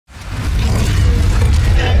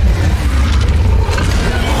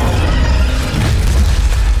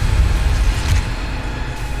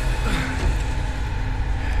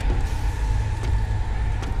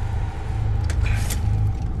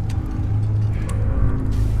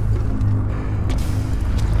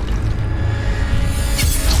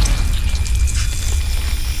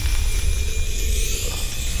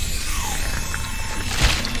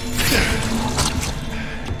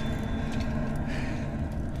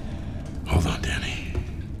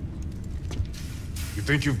You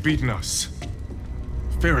think you've beaten us?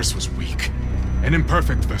 Ferris was weak, an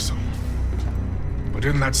imperfect vessel. But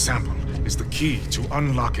in that sample is the key to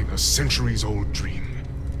unlocking a centuries-old dream.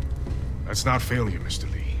 That's not failure,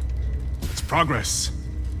 Mr. Lee. It's progress.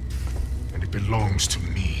 And it belongs to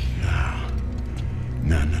me.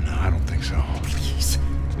 No, I don't think so. Please.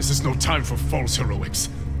 This is no time for false heroics.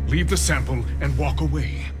 Leave the sample and walk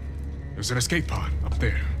away. There's an escape pod up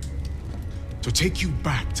there. To take you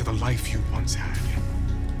back to the life you once had.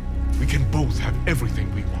 We can both have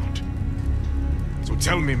everything we want. So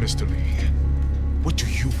tell me, Mr. Lee, what do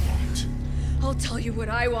you want? I'll tell you what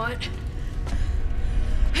I want.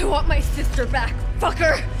 I want my sister back,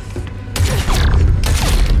 fucker!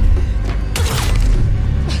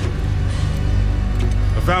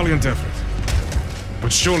 A valiant effort.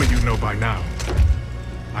 But surely you know by now,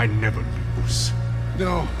 I never lose.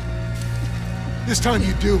 No. This time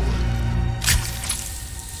you do.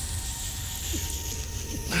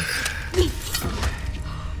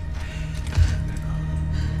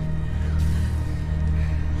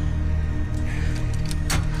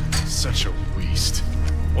 Such a waste.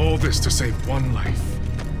 All this to save one life.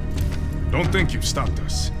 Don't think you've stopped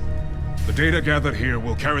us. The data gathered here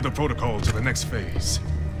will carry the protocol to the next phase.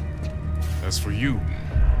 As for you...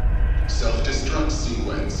 Self-destruct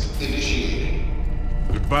sequence initiating.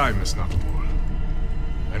 Goodbye, Miss Nakamura.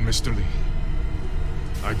 And Mr. Lee.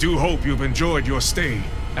 I do hope you've enjoyed your stay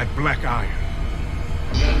at Black Iron.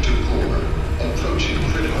 Reactor core approaching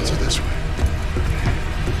critical. Let's go this way.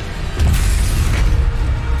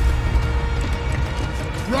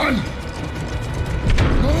 Run!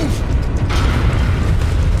 Move!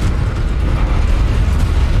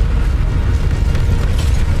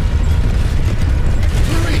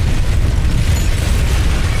 Hurry!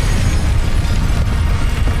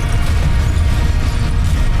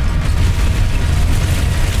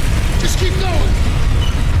 Just keep going!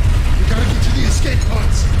 We gotta get to the escape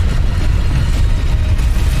pods.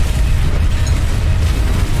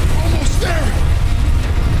 Almost there!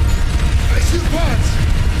 I see the pods!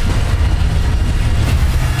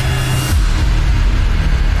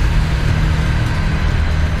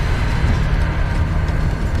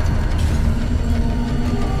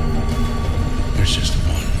 There's just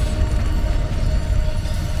one.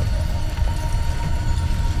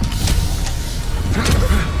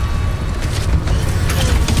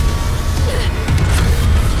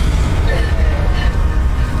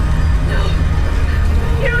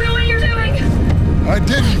 You don't know what you're doing! I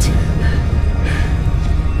didn't.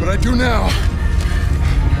 But I do now.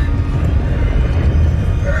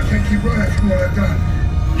 I can't keep running after what I've done.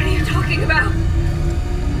 What are you talking about?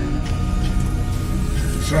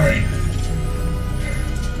 Sorry.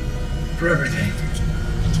 For everything.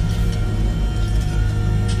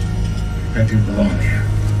 I do belong here.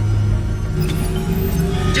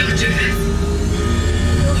 Don't do this!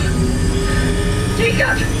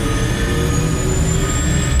 Jacob!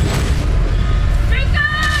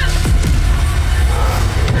 Jacob!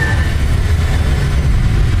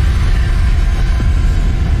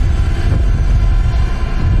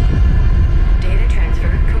 Data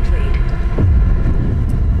transfer complete.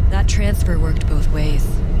 That transfer worked both ways.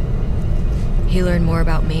 He learned more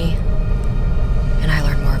about me, and I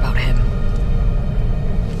learned more about him.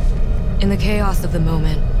 In the chaos of the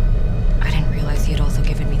moment, I didn't realize he had also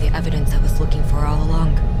given me the evidence I was looking for all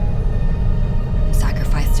along. And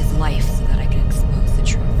sacrificed his life so that I could expose the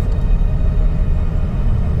truth.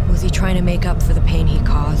 Was he trying to make up for the pain he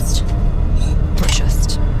caused? Or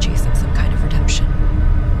just chasing some kind of redemption?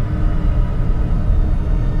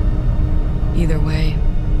 Either way,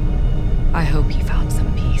 I hope he found some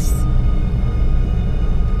peace.